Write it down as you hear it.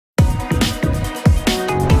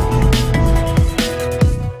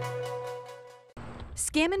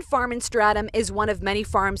Scammon Farm in Stratham is one of many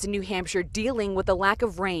farms in New Hampshire dealing with the lack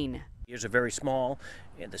of rain. Ears are very small,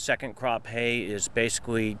 and the second crop hay is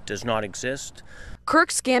basically does not exist. Kirk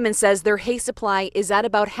Scammon says their hay supply is at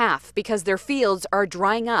about half because their fields are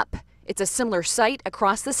drying up. It's a similar sight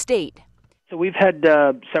across the state. So we've had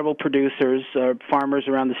several producers, farmers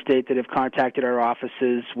around the state that have contacted our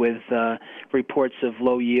offices with reports of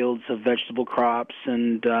low yields of vegetable crops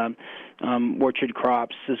and orchard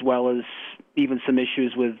crops, as well as even some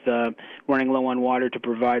issues with running low on water to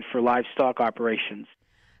provide for livestock operations.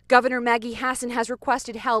 Governor Maggie Hassan has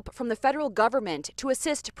requested help from the federal government to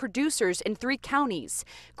assist producers in 3 counties,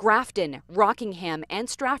 Grafton, Rockingham, and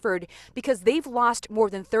Stratford, because they've lost more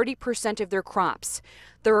than 30% of their crops.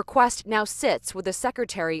 The request now sits with the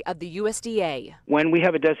Secretary of the USDA. When we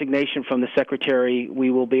have a designation from the Secretary,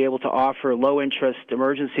 we will be able to offer low-interest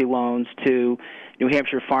emergency loans to New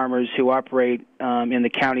Hampshire farmers who operate in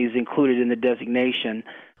the counties included in the designation.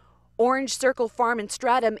 Orange Circle Farm in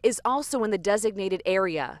Stratham is also in the designated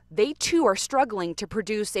area. They too are struggling to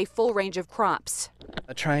produce a full range of crops.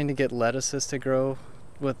 Trying to get lettuces to grow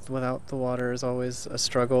without the water is always a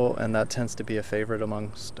struggle, and that tends to be a favorite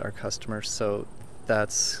amongst our customers, so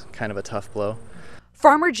that's kind of a tough blow.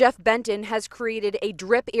 Farmer Jeff Benton has created a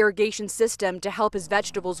drip irrigation system to help his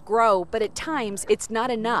vegetables grow, but at times it's not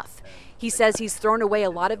enough. He says he's thrown away a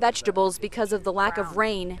lot of vegetables because of the lack of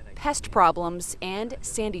rain, pest problems, and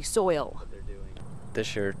sandy soil.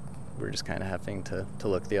 This year we're just kind of having to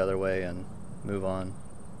look the other way and move on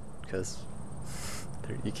because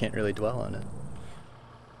you can't really dwell on it.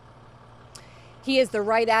 He has the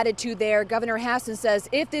right attitude there. Governor Hassan says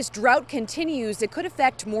if this drought continues, it could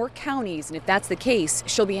affect more counties. And if that's the case,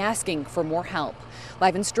 she'll be asking for more help.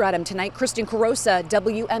 Live in Stratham tonight, Kristen Carosa,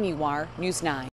 WMUR News 9.